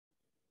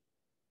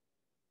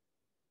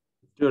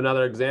Do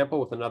another example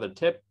with another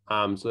tip.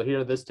 So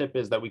here, this tip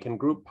is that we can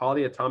group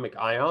polyatomic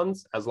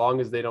ions as long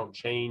as they don't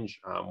change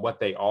what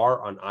they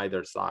are on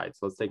either side.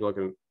 So let's take a look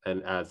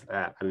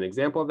at an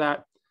example of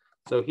that.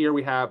 So here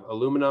we have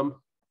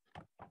aluminum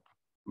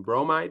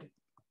bromide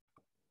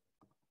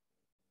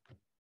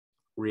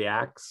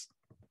reacts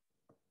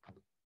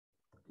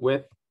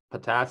with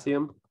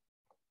potassium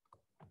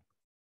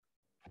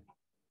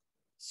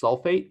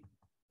sulfate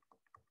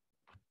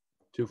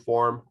to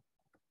form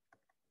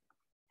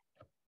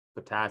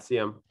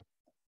potassium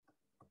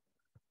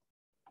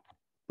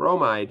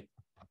bromide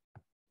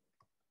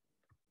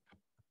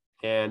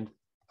and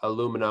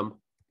aluminum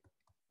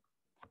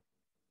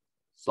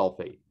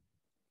sulfate.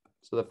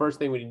 So the first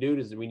thing we need to do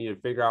is we need to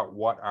figure out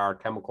what our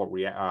chemical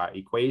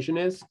equation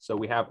is. So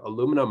we have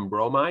aluminum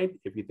bromide.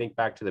 If you think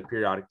back to the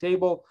periodic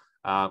table,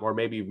 or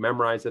maybe you've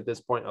memorized at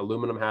this point,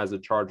 aluminum has a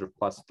charge of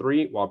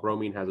 +3, while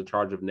bromine has a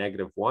charge of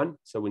 -1.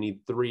 So we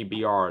need 3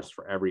 Brs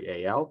for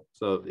every Al.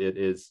 So it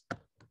is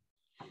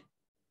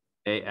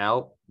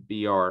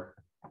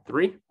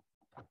AlBr3.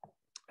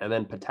 And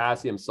then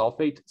potassium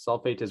sulfate.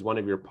 Sulfate is one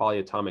of your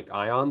polyatomic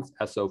ions,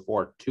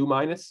 SO4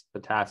 2-.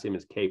 Potassium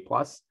is K+.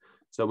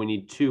 So we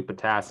need 2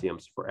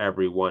 potassiums for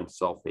every 1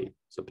 sulfate.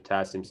 So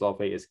potassium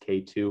sulfate is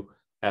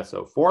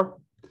K2SO4.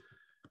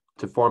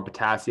 To form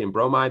potassium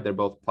bromide, they're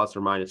both plus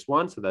or minus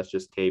 1, so that's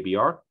just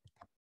KBr.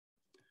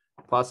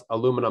 Plus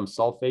aluminum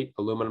sulfate.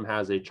 Aluminum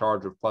has a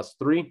charge of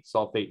 +3,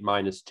 sulfate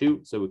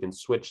 -2, so we can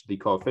switch the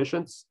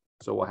coefficients.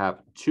 So we'll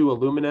have 2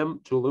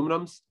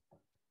 aluminums,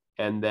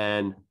 and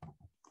then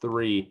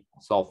 3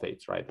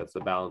 sulfates, right? That's the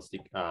balanced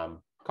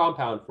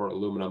compound for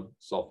aluminum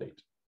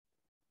sulfate.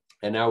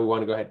 And now we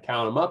want to go ahead and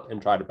count them up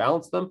and try to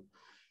balance them.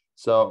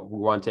 So we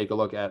want to take a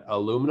look at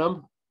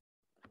aluminum,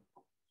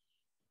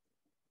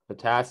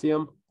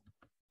 potassium,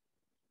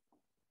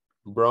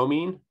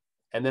 bromine,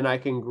 and then I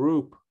can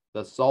group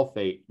the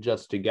sulfate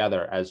just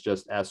together as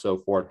just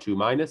SO4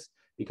 2-,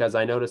 because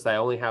I noticed I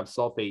only have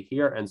sulfate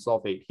here and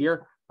sulfate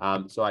here,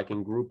 so I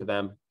can group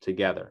them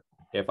together.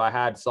 If I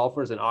had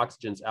sulfurs and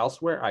oxygens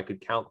elsewhere, I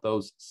could count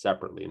those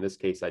separately. In this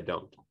case, I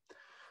don't.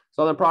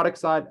 So on the product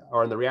side,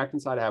 or on the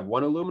reactant side, I have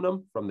 1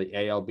 aluminum from the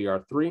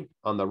AlBr3.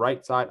 On the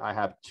right side, I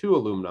have 2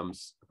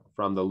 aluminums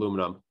from the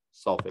aluminum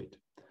sulfate.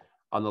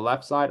 On the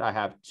left side, I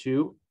have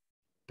 2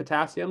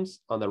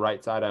 potassiums. On the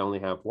right side, I only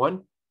have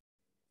 1.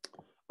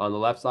 On the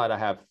left side, I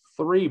have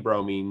 3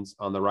 bromines.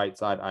 On the right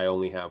side, I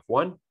only have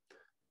 1.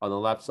 On the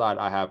left side,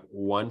 I have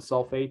 1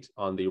 sulfate.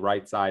 On the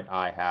right side,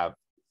 I have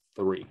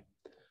 3.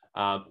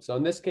 So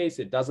in this case,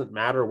 it doesn't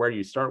matter where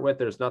you start with.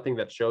 There's nothing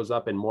that shows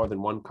up in more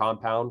than one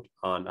compound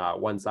on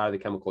one side of the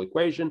chemical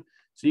equation.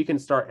 So you can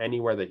start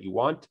anywhere that you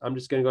want. I'm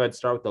just going to go ahead and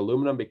start with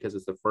aluminum because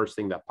it's the first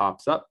thing that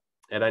pops up.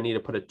 And I need to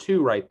put a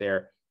 2 right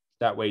there.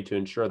 That way to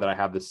ensure that I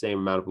have the same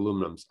amount of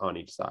aluminums on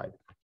each side.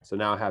 So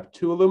now I have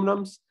 2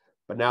 aluminums,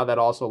 but now that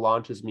also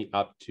launches me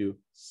up to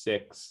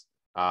 6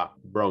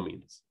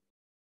 bromines.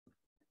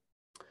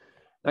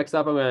 Next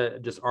up, I'm going to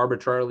just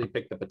arbitrarily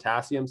pick the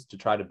potassiums to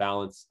try to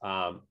balance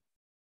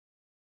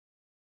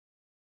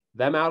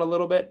them out a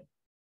little bit.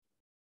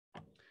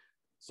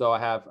 So I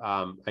have,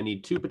 I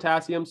need 2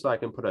 potassium, so I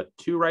can put a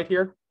 2 right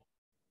here.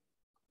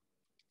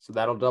 So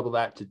that'll double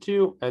that to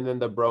 2, and then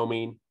the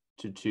bromine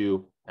to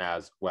 2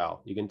 as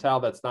well. You can tell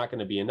that's not going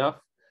to be enough.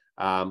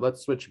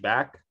 Let's switch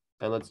back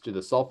and let's do the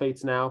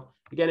sulfates now.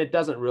 Again, it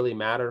doesn't really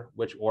matter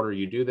which order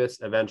you do this.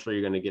 Eventually,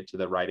 you're going to get to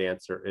the right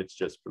answer. It's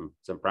just from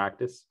some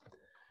practice.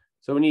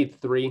 So we need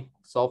 3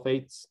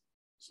 sulfates.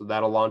 So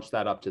that'll launch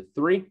that up to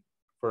 3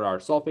 for our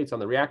sulfates on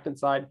the reactant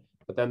side.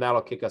 But then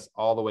that'll kick us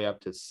all the way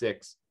up to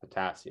 6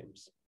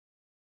 potassiums.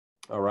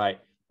 All right,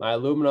 my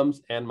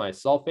aluminums and my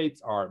sulfates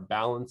are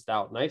balanced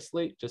out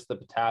nicely. Just the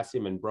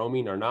potassium and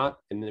bromine are not.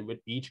 And then with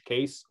each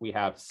case, we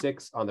have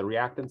 6 on the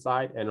reactant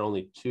side and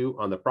only 2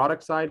 on the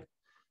product side.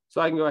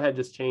 So I can go ahead and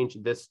just change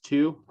this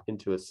 2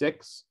 into a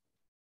 6.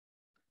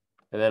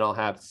 And then I'll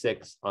have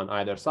 6 on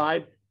either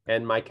side.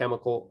 And my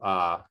chemical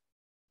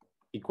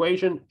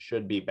equation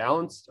should be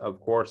balanced.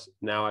 Of course,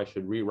 now I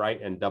should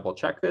rewrite and double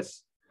check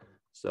this.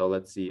 So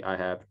let's see, I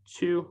have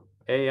 2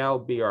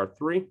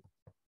 AlBr3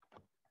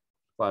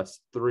 plus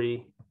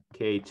 3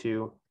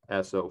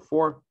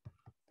 K2SO4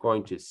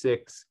 going to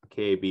 6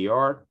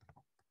 KBr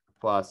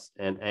plus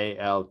an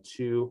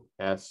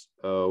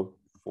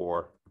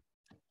Al2SO4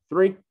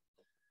 3.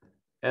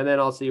 And then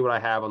I'll see what I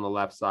have on the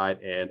left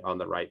side and on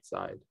the right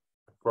side.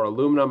 For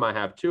aluminum, I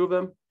have 2 of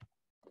them.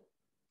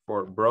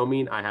 For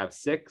bromine, I have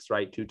 6,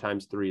 right? 2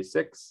 times 3 is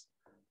 6.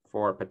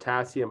 For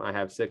potassium, I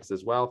have 6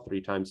 as well.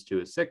 3 times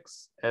 2 is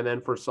 6. And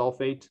then for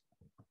sulfate,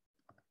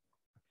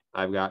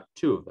 I've got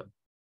 2 of them.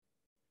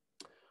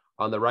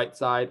 On the right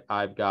side,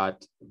 I've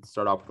got,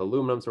 start off with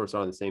aluminum, so we're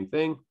starting the same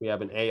thing. We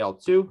have an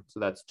Al2, so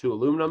that's 2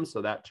 aluminum,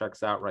 so that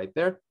checks out right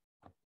there.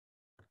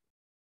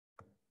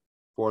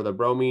 For the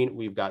bromine,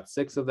 we've got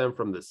 6 of them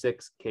from the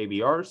 6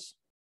 KBRs,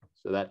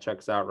 so that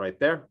checks out right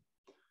there.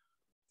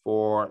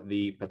 For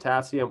the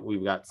potassium,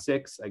 we've got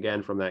 6,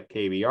 again, from that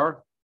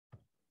KBR.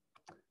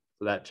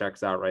 So that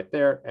checks out right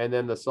there. And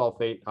then the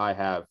sulfate, I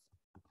have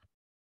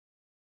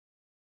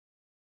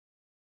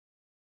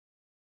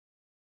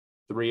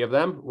 3 of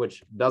them,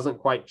 which doesn't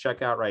quite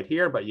check out right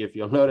here, but if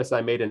you'll notice,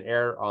 I made an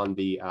error on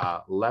the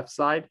left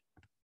side,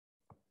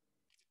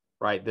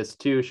 right? This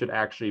 2 should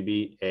actually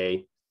be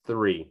a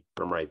 3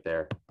 from right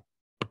there.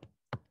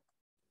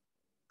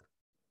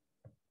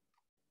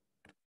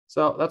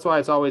 So that's why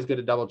it's always good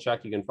to double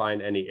check. You can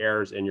find any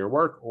errors in your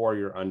work or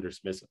your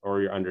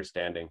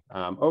understanding.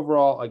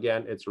 Overall,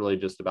 again, it's really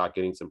just about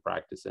getting some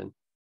practice in.